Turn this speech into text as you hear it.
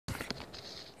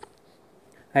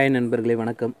Hi நண்பர்களே,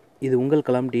 வணக்கம். இது உங்கள்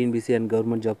Kalam TNPSC and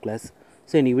government job class.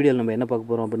 So இன்றைக்கி வீடியோவில் நம்ம என்ன பார்க்க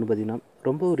போகிறோம் அப்படின்னு பார்த்தீங்கன்னா,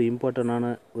 ரொம்ப ஒரு இம்பார்ட்டண்டான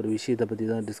ஒரு விஷயத்தை பற்றி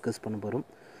தான் டிஸ்கஸ் பண்ண போகிறோம்.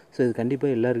 ஸோ இது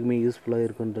கண்டிப்பாக எல்லாருக்குமே யூஸ்ஃபுல்லாக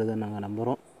இருக்குன்றதை நாங்கள்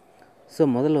நம்புகிறோம். ஸோ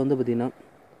முதல்ல பார்த்திங்கன்னா,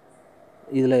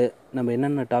 இதில் நம்ம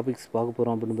என்னென்ன டாபிக்ஸ் பார்க்க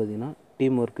போகிறோம் அப்படின்னு பார்த்திங்கன்னா,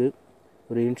 டீம் ஒர்க்கு,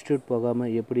 ஒரு இன்ஸ்டியூட்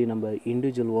போகாமல் எப்படி நம்ம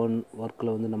இண்டிவிஜுவல்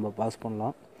ஒர்க்கில் நம்ம பாஸ்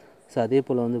பண்ணலாம். ஸோ அதே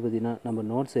போல் பார்த்திங்கன்னா, நம்ம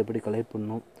நோட்ஸ் எப்படி கலெக்ட்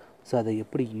பண்ணணும், ஸோ அதை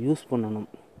எப்படி யூஸ் பண்ணணும்,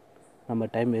 நம்ம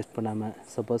டைம் வேஸ்ட் பண்ணாமல்.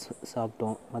 சப்போஸ்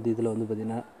சாப்பிட்டோம், மதியத்தில்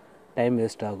பார்த்திங்கன்னா டைம்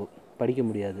வேஸ்ட் ஆகும், படிக்க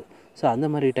முடியாது. ஸோ அந்த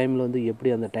மாதிரி டைமில் எப்படி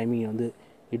அந்த டைமிங்கை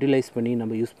யூட்டிலைஸ் பண்ணி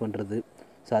நம்ம யூஸ் பண்ணுறது,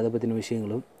 ஸோ அதை பற்றின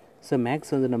விஷயங்களும். ஸோ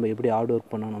மேக்ஸ் நம்ம எப்படி ஹார்ட்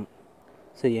ஒர்க் பண்ணணும்,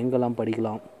 ஸோ எங்கெல்லாம்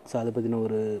படிக்கலாம், ஸோ அதை பற்றின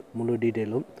ஒரு முழு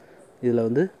டீட்டெயிலும்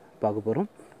இதில் பார்க்க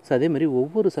போகிறோம். ஸோ அதேமாதிரி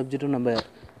ஒவ்வொரு சப்ஜெக்ட்டும் நம்ம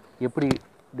எப்படி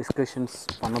டிஸ்கஷன்ஸ்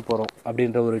பண்ண போகிறோம்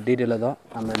அப்படின்ற ஒரு டீட்டெயிலை தான்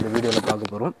நம்ம இந்த வீடியோவில்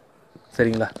பார்க்க போகிறோம்.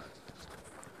 சரிங்களா?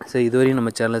 ஸோ இதுவரையும்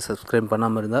நம்ம சேனலை சப்ஸ்கிரைப்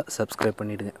பண்ணாமல் இருந்தால் சப்ஸ்கிரைப்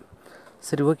பண்ணிவிடுங்க.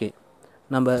 சரி, ஓகே.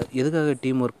 நம்ம எதுக்காக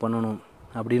டீம் ஒர்க் பண்ணணும்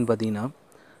அப்படின்னு பார்த்திங்கன்னா,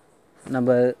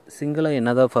 நம்ம சிங்கிளாக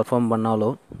என்ன தான் பர்ஃபார்ம்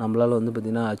பண்ணாலும் நம்மளால்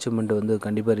பார்த்திங்கன்னா அச்சீவ்மெண்ட்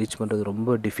கண்டிப்பாக ரீச் பண்ணுறது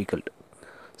ரொம்ப டிஃபிகல்ட்.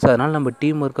 ஸோ அதனால் நம்ம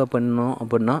டீம் ஒர்க்காக பண்ணோம்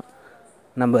அப்படின்னா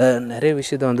நம்ம நிறைய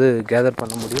விஷயத்தை கேதர்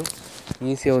பண்ண முடியும்,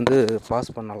 ஈஸியாக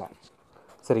பாஸ் பண்ணலாம்.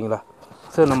 சரிங்களா?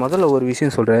 ஸோ நான் முதல்ல ஒரு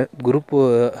விஷயம் சொல்கிறேன். குரூப்பு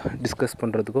டிஸ்கஸ்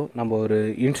பண்ணுறதுக்கும் நம்ம ஒரு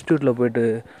இன்ஸ்டியூட்டில் போய்ட்டு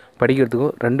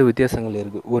படிக்கிறதுக்கும் ரெண்டு வித்தியாசங்கள்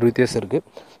இருக்குது. ஒரு வித்தியாசம் இருக்குது.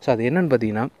 ஸோ அது என்னென்னு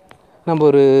பார்த்தீங்கன்னா,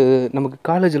 நமக்கு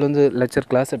காலேஜில் லெக்சர்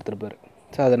கிளாஸ் எடுத்துருப்பார்.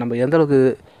 ஸோ அதை நம்ம எந்தளவுக்கு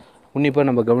உன்னிப்பாக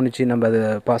நம்ம கவனித்து நம்ம அதை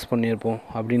பாஸ் பண்ணியிருப்போம்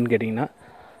அப்படின்னு கேட்டிங்கன்னா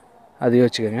அதை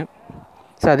யோசிச்சுக்கோங்க.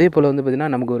 ஸோ அதே போல் பார்த்திங்கன்னா,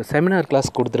 நமக்கு ஒரு செமினார் கிளாஸ்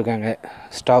கொடுத்துருக்காங்க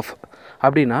ஸ்டாஃப்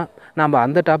அப்படின்னா, நம்ம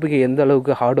அந்த டாப்பிக்கை எந்த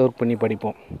அளவுக்கு ஹார்ட் ஒர்க் பண்ணி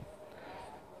படிப்போம்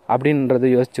அப்படின்றத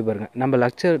யோசிச்சு பாருங்கள். நம்ம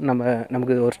லெக்சர்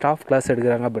நமக்கு ஒரு ஸ்டாஃப் கிளாஸ்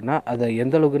எடுக்கிறாங்க அப்படின்னா அதை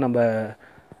எந்தளவுக்கு நம்ம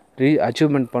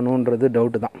அச்சீவ்மெண்ட் பண்ணுன்றது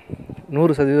டவுட்டு தான்.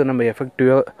 100% நம்ம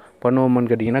எஃபெக்டிவாக பண்ணுவோமான்னு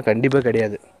கேட்டிங்கன்னா கண்டிப்பாக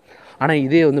கிடையாது. ஆனால்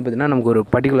இதே பார்த்திங்கன்னா, நமக்கு ஒரு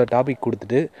பர்டிகுலர் டாபிக்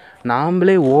கொடுத்துட்டு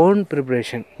நாம்ளே ஓன்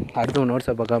ப்ரிப்ரேஷன், அடுத்த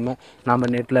நோட்ஸை பார்க்காம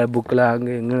நம்ம நெட்டில் புக்கில்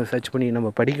அங்கே இங்கே சர்ச் பண்ணி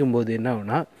நம்ம படிக்கும்போது என்ன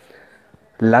ஆகுனா,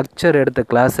 லெக்சர் எடுத்த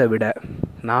கிளாஸை விட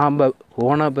நாம்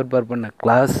ஓனாக ப்ரிப்பேர் பண்ண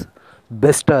கிளாஸ்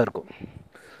பெஸ்ட்டாக இருக்கும்.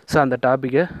 ஸோ அந்த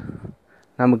டாப்பிக்கை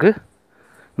நமக்கு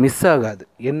மிஸ் ஆகாது,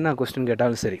 என்ன கொஸ்டின்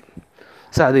கேட்டாலும் சரி.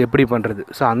 ஸோ அது எப்படி பண்ணுறது,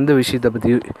 ஸோ அந்த விஷயத்தை பற்றி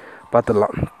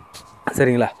பார்த்துடலாம்.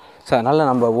 சரிங்களா? ஸோ அதனால்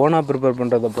நம்ம ஓனாக ப்ரிப்பேர்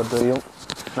பண்ணுறதை பொறுத்தவரையும்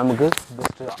நமக்கு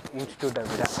பெஸ்ட்டு தான் இன்ஸ்டியூட்டை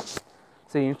விட.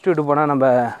 ஸோ இன்ஸ்டியூட்டு போனால் நம்ம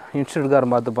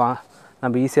இன்ஸ்டியூட்காரன் பார்த்துப்பான்,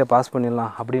 நம்ம ஈஸியாக பாஸ்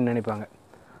பண்ணிடலாம் அப்படின்னு நினைப்பாங்க.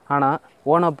 ஆனால்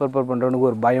ஓனாக ப்ரிப்பேர் பண்ணுறவனுக்கு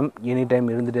ஒரு பயம் எனி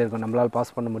டைம் இருந்துகிட்டே இருக்கும். நம்மளால்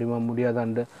பாஸ் பண்ண முடியுமா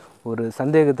முடியாதான்ட்டு ஒரு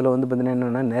சந்தேகத்தில் பார்த்திங்கன்னா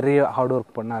என்னென்னா நிறைய ஹார்ட்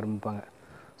ஒர்க் பண்ண ஆரம்பிப்பாங்க.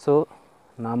 ஸோ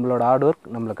நம்மளோட ஹார்ட் ஒர்க்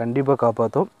நம்மளை கண்டிப்பாக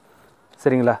காப்பாற்றும்.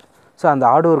 சரிங்களா? ஸோ அந்த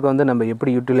ஹார்ட் ஒர்க்கை நம்ம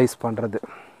எப்படி யூட்டிலைஸ் பண்ணுறது.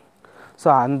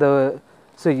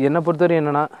 ஸோ என்னை பொறுத்தவரை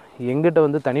என்னென்னா,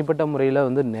 எங்கிட்ட தனிப்பட்ட முறையில்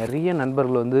நிறைய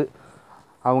நண்பர்கள்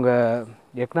அவங்க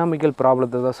எக்கனாமிக்கல்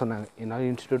ப்ராப்ளத்தை தான் சொன்னாங்க. என்னால்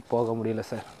இன்ஸ்டியூட் போக முடியல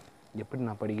சார், எப்படி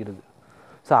நான் படிக்கிறது.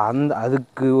 ஸோ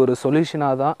அதுக்கு ஒரு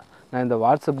சொல்யூஷனாக தான் நான் இந்த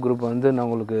வாட்ஸ்அப் குரூப்பை நான்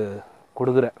உங்களுக்கு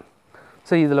கொடுக்குறேன்.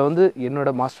 ஸோ இதில்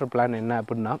என்னோடய மாஸ்டர் பிளான் என்ன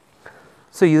அப்படின்னா,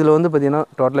 ஸோ இதில் பார்த்திங்கன்னா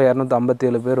டோட்டலாக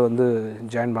 257 பேர்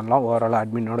ஜாயின் பண்ணலாம் ஓவரால்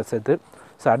அட்மினோட சேர்த்து.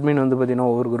 ஸோ அட்மின் பார்த்திங்கன்னா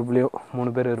ஒவ்வொரு குரூப்லேயும்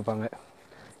 3 பேர் இருப்பாங்க,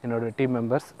 என்னோடய டீம்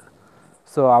மெம்பர்ஸ்.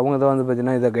 ஸோ அவங்க தான்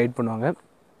பார்த்திங்கன்னா இதை கைட் பண்ணுவாங்க.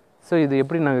 ஸோ இது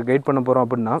எப்படி நாங்கள் கைட் பண்ண போகிறோம்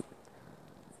அப்படின்னா,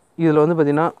 இதில்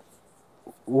பார்த்திங்கன்னா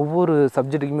ஒவ்வொரு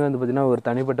சப்ஜெக்ட்டுக்குமே பார்த்திங்கன்னா ஒரு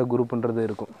தனிப்பட்ட குரூப்புன்றது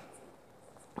இருக்கும்.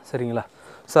 சரிங்களா?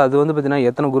 ஸோ அது பார்த்திங்கன்னா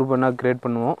எத்தனை குரூப் வேணால் க்ரியேட்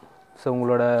பண்ணுவோம். ஸோ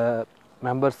உங்களோட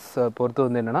மெம்பர்ஸை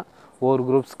பொறுத்து என்னென்னா ஒவ்வொரு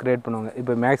குரூப்ஸ் க்ரியேட் பண்ணுவாங்க.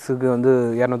 இப்போ மேக்ஸுக்கு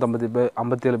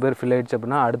 257 பேர் ஃபில் ஆகிடுச்சு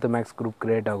அப்படின்னா அடுத்த மேக்ஸ் குரூப்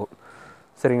க்ரியேட் ஆகும்.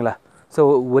 சரிங்களா? ஸோ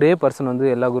ஒரே பர்சன்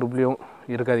எல்லா குரூப்லேயும்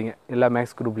இருக்காதீங்க, எல்லா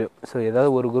மேக்ஸ் குரூப்லேயும். ஸோ ஏதாவது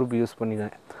ஒரு குரூப் யூஸ்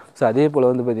பண்ணிக்கங்க. ஸோ அதே போல்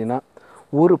பார்த்திங்கன்னா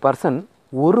ஒரு பர்சன்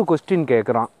ஒரு கொஸ்டின்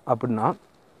கேட்குறான் அப்படின்னா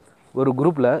ஒரு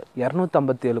குரூப்பில்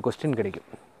 257 கொஸ்டின் கிடைக்கும்.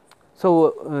 ஸோ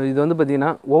இது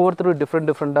பார்த்திங்கன்னா ஒவ்வொருத்தரும்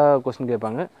டிஃப்ரெண்ட்டாக கொஸ்டின்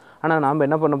கேட்பாங்க. ஆனால் நாம்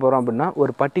என்ன பண்ண போகிறோம் அப்படின்னா,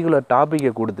 ஒரு பர்டிகுலர்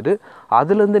டாப்பிக்கை கொடுத்துட்டு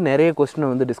அதுலேருந்து நிறைய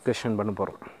கொஸ்டினை டிஸ்கஷன் பண்ண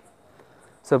போகிறோம்.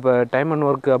 ஸோ இப்போ டைம் அண்ட்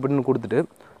ஒர்க் அப்படின்னு கொடுத்துட்டு,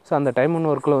 ஸோ அந்த டைம் அண்ட்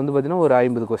ஒர்க்கில் பார்த்திங்கன்னா ஒரு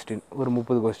 50 கொஸ்டின், ஒரு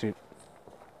 30 கொஸ்டின்.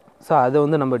 ஸோ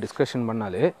அதை நம்ம டிஸ்கஷன்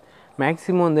பண்ணாலே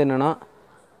மேக்ஸிமம் என்னென்னா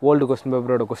ஓல்டு கொஸ்டின்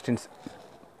பேப்பரோட கொஸ்டின்ஸ்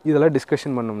இதெல்லாம்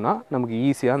டிஸ்கஷன் பண்ணோம்னா நமக்கு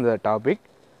ஈஸியாக அந்த டாபிக்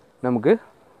நமக்கு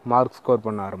மார்க் ஸ்கோர்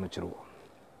பண்ண ஆரம்பிச்சிருவோம்.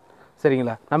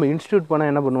 சரிங்களா? நம்ம இன்ஸ்டியூட் போனால்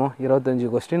என்ன பண்ணுவோம், 25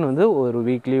 கொஸ்டின் ஒரு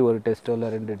வீக்லி ஒரு டெஸ்ட்டோ இல்லை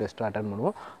 2 டெஸ்ட்டோ அட்டன்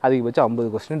பண்ணுவோம். அதிகபட்சம் 50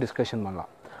 கொஸ்டின் டிஸ்கஷன் பண்ணலாம்.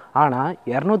 ஆனால்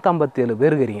 257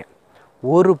 பேர் இருக்கிறீங்க,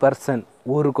 ஒரு பர்சன்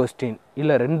ஒரு கொஸ்டின்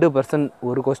இல்லை 2 பர்சன்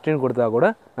ஒரு கொஸ்டின் கொடுத்தா கூட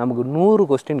நமக்கு 100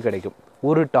 கொஸ்டின் கிடைக்கும்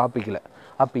ஒரு டாப்பிக்கில்.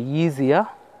 அப்போ ஈஸியாக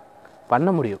பண்ண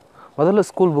முடியும். முதல்ல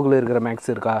ஸ்கூல் புக்கில் இருக்கிற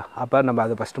மேக்ஸ் இருக்கா, அப்போ நம்ம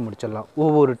அதை ஃபஸ்ட்டு முடிச்சிடலாம்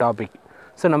ஒவ்வொரு டாபிக்.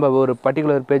 ஸோ நம்ம ஒரு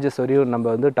பர்டிகுலர் பேஜஸ் வரையும் நம்ம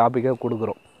வந்து டாப்பிக்காக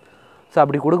கொடுக்குறோம். ஸோ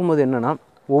அப்படி கொடுக்கும்போது என்னென்னா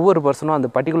ஒவ்வொரு பர்சனும் அந்த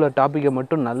பர்டிகுலர் டாப்பிக்கை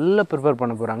மட்டும் நல்லா ப்ரிப்பேர்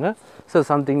பண்ண போகிறாங்க. ஸோ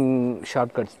சம்திங்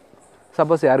ஷார்ட்கட்ஸ்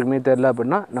சப்போஸ் யாருக்குமே தெரில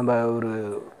அப்படின்னா நம்ம ஒரு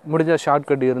முடிஞ்ச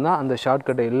ஷார்ட்கட் இருந்தால் அந்த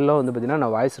ஷார்ட்கட்டை எல்லாம் வந்து பார்த்திங்கன்னா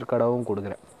நான் வாய்ஸ் ரெக்கார்டாகவும்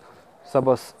கொடுக்குறேன்.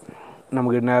 சப்போஸ்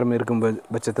நமக்கு நேரம் இருக்கும்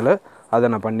பட்சத்தில் அதை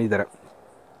நான் பண்ணி தரேன்.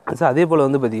 ஸோ அதே போல்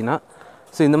வந்து பார்த்திங்கன்னா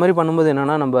ஸோ இந்த மாதிரி பண்ணும்போது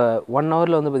என்னென்னா நம்ம 1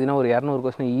 ஹவரில் வந்து பார்த்திங்கன்னா ஒரு 200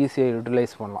 கொஸ்டின் ஈஸியாக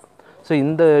யூட்டிலைஸ் பண்ணலாம். ஸோ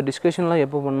இந்த டிஸ்கஷன்லாம்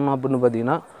எப்போ பண்ணணும் அப்படின்னு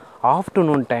பார்த்திங்கன்னா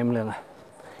ஆஃப்டர்நூன் டைம்லங்க.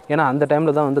 ஏன்னா அந்த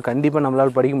டைமில் தான் வந்து கண்டிப்பாக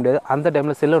நம்மளால் படிக்க முடியாது. அந்த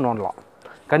டைமில் செல்லை நோண்டலாம்.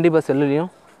 கண்டிப்பாக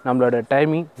செல்லுலேயும் நம்மளோட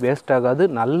டைமிங் வேஸ்ட் ஆகாது,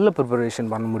 நல்ல ப்ரிப்பரேஷன்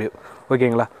பண்ண முடியும்.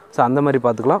 ஓகேங்களா? ஸோ அந்த மாதிரி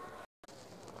பார்த்துக்கலாம்.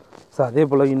 ஸோ அதே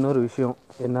போல் இன்னொரு விஷயம்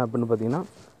என்ன அப்படின்னு பார்த்திங்கன்னா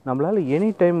நம்மளால் எனி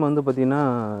டைம் வந்து பார்த்திங்கன்னா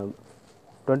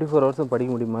 24 ஹவர்ஸும்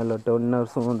படிக்க முடியுமா, இல்லை 10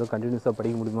 ஹவர்ஸும் வந்து கண்டினியூஸாக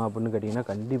படிக்க முடியுமா அப்படின்னு கேட்டிங்கன்னா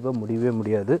கண்டிப்பாக முடியவே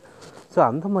முடியாது. ஸோ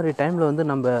அந்த மாதிரி டைமில் வந்து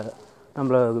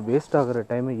நம்மளை வேஸ்ட் ஆகிற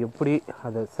டைமை எப்படி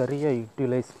அதை சரியாக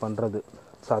யூட்டிலைஸ் பண்ணுறது,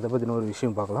 ஸோ அதை பற்றின ஒரு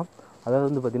விஷயம் பார்க்கலாம். அதாவது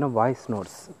வந்து பார்த்திங்கன்னா வாய்ஸ்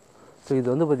நோட்ஸ். ஸோ இது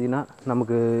வந்து பார்த்திங்கன்னா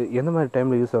நமக்கு எந்த மாதிரி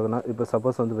டைமில் யூஸ் ஆகுனா, இப்போ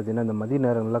சப்போஸ் வந்து பார்த்திங்கன்னா இந்த மதிய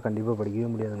நேரங்கள்லாம் கண்டிப்பாக படிக்கவே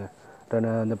முடியாதுங்க.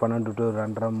 இந்த 12 to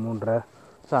 2:30 3:30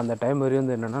 ஸோ அந்த டைம் வரையும்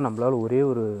வந்து என்னென்னா நம்மளால் ஒரே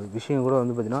ஒரு விஷயம் கூட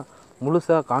வந்து பார்த்திங்கன்னா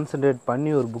முழுசாக கான்சன்ட்ரேட்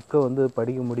பண்ணி ஒரு புக்கை வந்து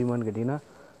படிக்க முடியுமான்னு கேட்டிங்கன்னா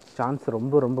சான்ஸ்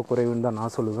ரொம்ப ரொம்ப குறைவுன்னு தான்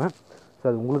நான் சொல்லுவேன். ஸோ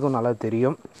அது உங்களுக்கும் நல்லா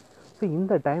தெரியும். ஸோ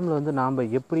இந்த டைமில் வந்து நாம்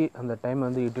எப்படி அந்த டைமை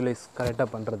வந்து யூட்டிலைஸ் கரெக்டாக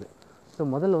பண்ணுறது. ஸோ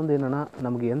முதல்ல வந்து என்னென்னா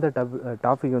நமக்கு எந்த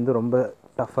டாபிக் வந்து ரொம்ப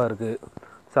டஃப்பாக இருக்குது,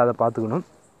 ஸோ அதை பார்த்துக்கணும்.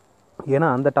 ஏன்னா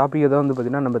அந்த டாப்பிக்கை தான் வந்து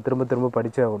பார்த்திங்கன்னா நம்ம திரும்ப திரும்ப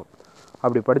படித்தே ஆகணும்.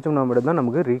 அப்படி படித்தோம்னா மட்டும்தான்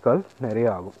நமக்கு ரீகால் நிறைய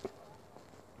ஆகும்.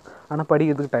 ஆனால்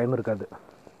படிக்கிறதுக்கு டைம் இருக்காது.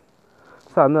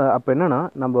 ஸோ அப்போ என்னென்னா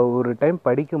நம்ம ஒரு டைம்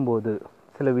படிக்கும்போது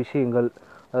சில விஷயங்கள்,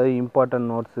 அதாவது important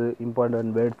notes,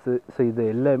 important words, so இது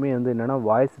எல்லாமே வந்து என்னென்னா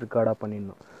வாய்ஸ் ரெக்கார்டாக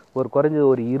பண்ணிடணும். குறைஞ்சது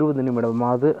ஒரு 20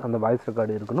 நிமிடமாவது அந்த வாய்ஸ்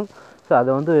ரெக்கார்டு இருக்கணும். ஸோ அதை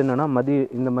வந்து என்னென்னா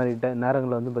இந்த மாதிரி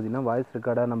நேரங்களில் வந்து பார்த்திங்கன்னா வாய்ஸ்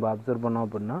ரெக்கார்டாக நம்ம அப்சர்வ் பண்ணோம்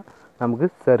அப்படின்னா நமக்கு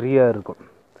சரியாக இருக்கும்.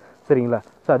 சரிங்களா?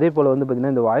 ஸோ அதே போல் வந்து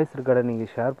பார்த்திங்கன்னா இந்த வாய்ஸ் ரெக்கார்டை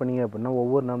நீங்கள் ஷேர் பண்ணிங்க அப்படின்னா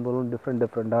ஒவ்வொரு நம்பரும்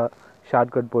டிஃப்ரெண்ட்டாக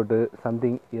ஷார்ட்கட் போட்டு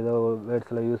சம்திங் ஏதோ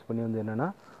வேர்ட்ஸில் யூஸ் பண்ணி வந்து என்னென்னா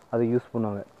அதை யூஸ்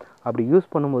பண்ணுவாங்க. அப்படி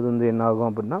யூஸ் பண்ணும்போது வந்து என்ன ஆகும்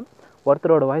அப்படின்னா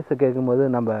ஒருத்தரோட வாய்ஸை கேட்கும்போது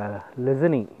நம்ம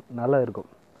லிசனிங் நல்லா இருக்கும்,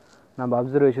 நம்ம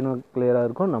அப்சர்வேஷனும் கிளியராக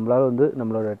இருக்கும், நம்மளால் வந்து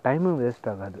நம்மளோட டைமும் வேஸ்ட்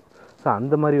ஆகாது. ஸோ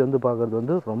அந்த மாதிரி வந்து பார்க்குறது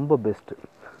வந்து ரொம்ப பெஸ்ட்டு.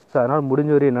 ஸோ அதனால்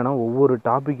முடிஞ்ச வரை என்னென்னா ஒவ்வொரு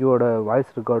டாப்பிக்கோட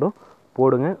வாய்ஸ் ரெக்கார்டும்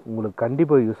போடுங்க, உங்களுக்கு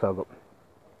கண்டிப்பாக யூஸ் ஆகும்.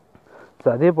 ஸோ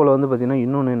அதே போல் வந்து பார்த்திங்கன்னா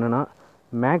இன்னொன்று என்னென்னா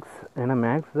மேக்ஸ், ஏன்னா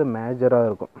மேக்ஸ் தான் மேஜராக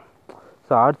இருக்கும்.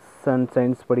 ஸோ ஆர்ட்ஸ் அண்ட்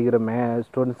சயின்ஸ் படிக்கிற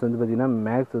ஸ்டூடெண்ட்ஸ் வந்து பார்த்திங்கன்னா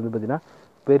மேக்ஸ் வந்து பார்த்திங்கன்னா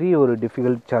பெரிய ஒரு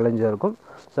டிஃபிகல்ட் சேலஞ்சாக இருக்கும்.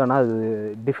 ஸோ ஆனால் அது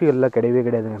டிஃபிகல்ட்டாக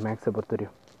கிடையாதுங்க. மேக்ஸை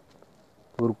பொறுத்தவரையும்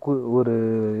ஒரு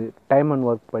டைம் அண்ட்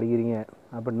ஒர்க் படிக்கிறீங்க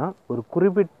அப்படின்னா ஒரு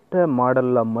குறிப்பிட்ட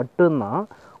மாடலில் மட்டும்தான்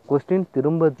கொஸ்டின்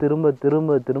திரும்ப திரும்ப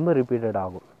திரும்ப திரும்ப ரிப்பீட்டட்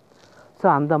ஆகும். ஸோ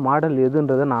அந்த மாடல்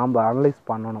எதுன்றதை நாம் அனலைஸ்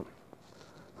பண்ணணும்.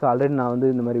 ஸோ ஆல்ரெடி நான்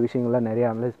வந்து இந்த மாதிரி விஷயங்கள்லாம் நிறைய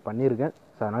அனலைஸ் பண்ணியிருக்கேன்.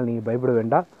 ஸோ அதனால் நீங்கள் பயப்பட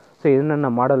வேண்டாம். ஸோ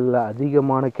என்னென்ன மாடலில்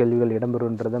அதிகமான கேள்விகள்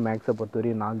இடம்பெறுன்றதை மேக்ஸை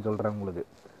பொறுத்தவரையும் நான் சொல்கிறேன் உங்களுக்கு.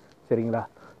 சரிங்களா?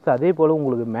 ஸோ அதே போல்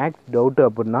உங்களுக்கு மேக்ஸ் டவுட்டு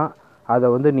அப்படின்னா அதை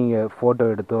வந்து நீங்கள் ஃபோட்டோ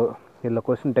எடுத்தோ இல்லை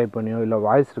கொஸ்டின் டைப் பண்ணியோ இல்லை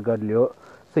வாய்ஸ் ரெக்கார்ட்லையோ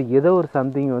ஸோ ஏதோ ஒரு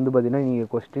சம்திங் வந்து பார்த்திங்கன்னா நீங்கள்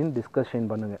கொஸ்டின் டிஸ்கஷன்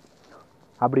பண்ணுங்கள்.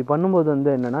 அப்படி பண்ணும்போது வந்து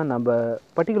என்னென்னா நம்ம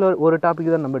பர்டிகுலர் ஒரு டாபிக்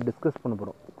தான் நம்ம டிஸ்கஸ் பண்ண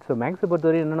போகிறோம். ஸோ மேக்ஸை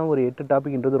பொறுத்தவரையும் என்னென்னா ஒரு 8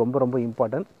 டாபிக்ன்றது ரொம்ப ரொம்ப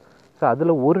இம்பார்ட்டன்ட். ஸோ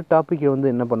அதில் ஒரு டாப்பிக்கை வந்து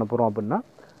என்ன பண்ண போகிறோம் அப்படின்னா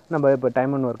நம்ம இப்போ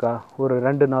டைம் அண்ட் ஒர்க்கா ஒரு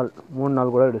 2 நாள் 3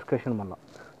 நாள் கூட டிஸ்கஷன் பண்ணலாம்.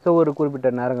 ஸோ ஒரு குறிப்பிட்ட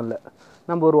நேரங்களில்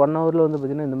நம்ம ஒரு 1 ஹவரில் வந்து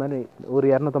பார்த்திங்கன்னா இந்த மாதிரி ஒரு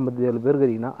 257 பேர்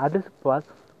இருக்கிறீங்கன்னா அட்லீஸ்ட்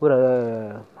ஒரு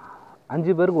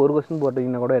 5 பேருக்கு ஒரு கொஸ்டின்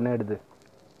போட்டிங்கன்னா கூட என்ன ஆகிடுது,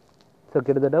 ஸோ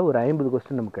கிட்டத்தட்ட ஒரு 50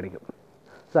 கொஸ்டின் நமக்கு கிடைக்கும்.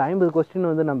 ஸோ 50 கொஸ்டின்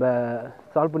வந்து நம்ம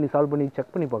சால்வ் பண்ணி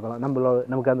செக் பண்ணி பார்க்கலாம்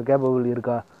நமக்கு அந்த கேப்பபிள்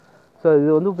இருக்கா. ஸோ இது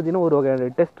வந்து பார்த்திங்கன்னா ஒரு வகையான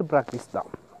டெஸ்ட் ப்ராக்டிஸ் தான்.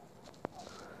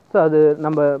 ஸோ அது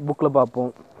நம்ம புக்கில்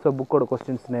பார்ப்போம். ஸோ புக்கோட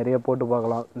கொஸ்டின்ஸ் நிறைய போட்டு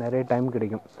பார்க்கலாம், நிறைய டைம்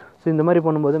கிடைக்கும். ஸோ இந்த மாதிரி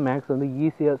பண்ணும்போது மேக்ஸ் வந்து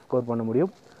ஈஸியாக ஸ்கோர் பண்ண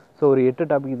முடியும். ஸோ ஒரு 8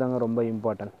 டாபிக் தாங்க ரொம்ப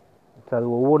இம்பார்ட்டன்ட். ஸோ அது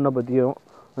ஒவ்வொன்றை பற்றியும்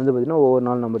வந்து பார்த்திங்கன்னா ஒவ்வொரு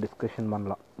நாள் நம்ம டிஸ்கஷன்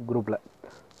பண்ணலாம் குரூப்பில்.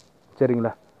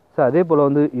 சரிங்களா? ஸோ அதே போல்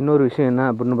வந்து இன்னொரு விஷயம் என்ன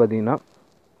அப்படின்னு பார்த்தீங்கன்னா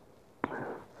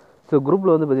ஸோ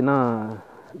குரூப்பில் வந்து பார்த்திங்கன்னா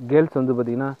கேர்ள்ஸ் வந்து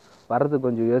பார்த்திங்கன்னா வர்றதுக்கு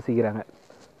கொஞ்சம் யோசிக்கிறாங்க.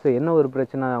 ஸோ என்ன ஒரு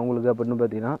பிரச்சனை அவங்களுக்கு அப்படின்னு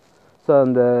பார்த்தீங்கன்னா ஸோ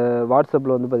அந்த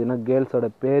வாட்ஸ்அப்பில் வந்து பார்த்திங்கன்னா கேர்ள்ஸோட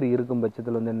பேர் இருக்கும்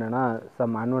பட்சத்தில் வந்து என்னென்னா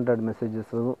சம் அன்வான்ட்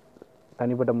மெசேஜஸும்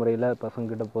தனிப்பட்ட முறையில்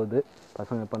பசங்கக்கிட்ட போகுது,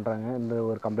 பசங்க பண்ணுறாங்கன்ற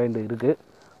ஒரு கம்ப்ளைண்ட் இருக்குது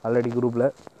ஆல்ரெடி குரூப்பில்.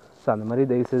 ஸோ அந்த மாதிரி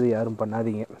தயவுசெய்து யாரும்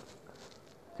பண்ணாதீங்க.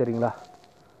 சரிங்களா?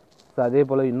 ஸோ அதே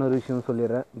போல் இன்னொரு விஷயம்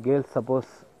சொல்லிடுறேன். கேர்ள்ஸ்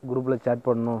சப்போஸ் குரூப்பில் சேட்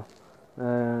பண்ணணும்,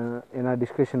 ஏன்னா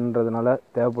டிஸ்கஷன்ன்றதுனால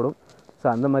தேவைப்படும். ஸோ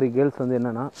அந்த மாதிரி கேர்ள்ஸ் வந்து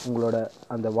என்னென்னா உங்களோட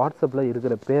அந்த வாட்ஸ்அப்பில்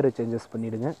இருக்கிற பேரை சேஞ்சஸ்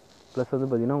பண்ணிவிடுங்க. ப்ளஸ் வந்து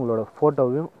பார்த்திங்கன்னா உங்களோட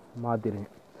ஃபோட்டோவையும் மாற்றிடுங்க.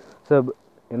 ஸோ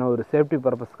ஏன்னா ஒரு சேஃப்டி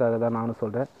பர்பஸ்க்காக தான் நானும்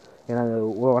சொல்கிறேன். ஏன்னா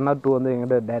 1 or 2 வந்து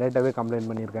என்கிட்ட டைரெக்டாகவே கம்ப்ளைண்ட்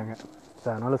பண்ணியிருக்காங்க. ஸோ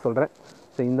அதனால் சொல்கிறேன்.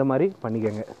 ஸோ இந்த மாதிரி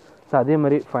பண்ணிக்கோங்க. ஸோ அதே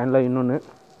மாதிரி ஃபைனலாக இன்னொன்று,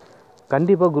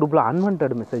 கண்டிப்பாக குரூப்பில்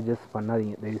அன்வான்ட் மெசேஜஸ்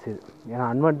பண்ணாதீங்க தயவுசெய்து. ஏன்னா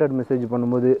அன்வான்ட் மெசேஜ்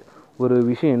பண்ணும்போது ஒரு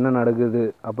விஷயம் என்ன நடக்குது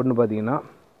அப்படின்னு பார்த்தீங்கன்னா,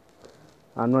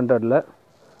 அன்வான்டில்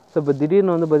ஸோ இப்போ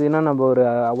திடீர்னு வந்து பார்த்திங்கன்னா நம்ம ஒரு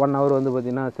 1 hour வந்து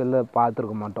பார்த்திங்கன்னா செல்லை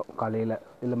பார்த்துருக்க மாட்டோம், காலையில்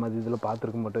இல்லை மதியத்தில்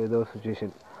பார்த்துருக்க மாட்டோம், ஏதோ ஒரு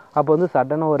சுச்சுவேஷன். அப்போ வந்து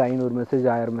சடனாக ஒரு 500 மெசேஜ்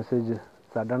 1000 மெசேஜ்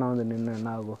சடனாக வந்து நின்று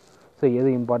என்ன ஆகும்? ஸோ எது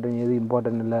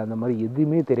இம்பார்ட்டன்ட் இல்லை, அந்த மாதிரி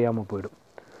எதுவுமே தெரியாமல் போயிடும்.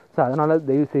 ஸோ அதனால்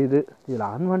தயவுசெய்து இதில்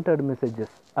அன்வான்ட்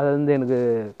மெசேஜஸ், அதை வந்து எனக்கு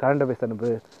கரண்ட் அஃபேர்ஸ்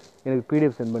அனுப்பு, எனக்கு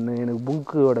பிடிஎஃப் சென்ட் பண்ணு, எனக்கு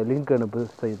புக்கோட லிங்க் அனுப்பு,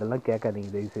 ஸோ இதெல்லாம் கேட்காதீங்க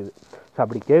தயவுசெய்து. ஸோ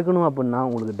அப்படி கேட்கணும் அப்படின்னா,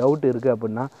 உங்களுக்கு டவுட் இருக்குது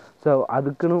அப்படின்னா, ஸோ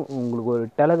அதுக்குன்னு உங்களுக்கு ஒரு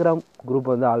டெலகிராம்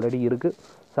குரூப் வந்து ஆல்ரெடி இருக்குது.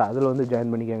 ஸோ அதில் வந்து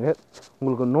ஜாயின் பண்ணிக்கோங்க.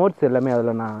 உங்களுக்கு நோட்ஸ் எல்லாமே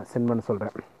அதில் நான் சென்ட் பண்ண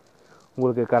சொல்கிறேன்.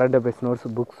 உங்களுக்கு கரண்ட் அஃபேர்ஸ் நோட்ஸ்,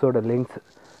 புக்ஸோட லிங்க்ஸ்,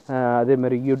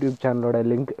 அதேமாதிரி யூடியூப் சேனலோட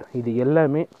லிங்க், இது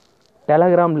எல்லாமே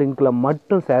டெலகிராம் லிங்க்கில்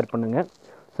மட்டும் ஷேர் பண்ணுங்கள்.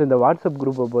 ஸோ இந்த வாட்ஸ்அப்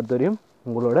குரூப்பை பொறுத்தவரையும்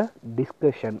உங்களோட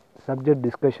சப்ஜெக்ட்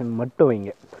டிஸ்கஷன் மட்டும்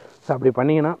வைங்க. ஸோ அப்படி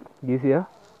பண்ணிங்கன்னா ஈஸியாக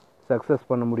சக்ஸஸ்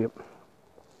பண்ண முடியும்.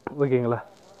 ஓகேங்களா?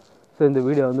 ஸோ இந்த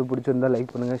வீடியோ வந்து பிடிச்சிருந்தால்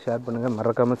லைக் பண்ணுங்கள், ஷேர் பண்ணுங்கள்,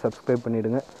 மறக்காமல் சப்ஸ்கிரைப்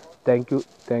பண்ணிவிடுங்க.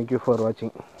 தேங்க்யூ ஃபார்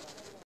வாட்சிங்.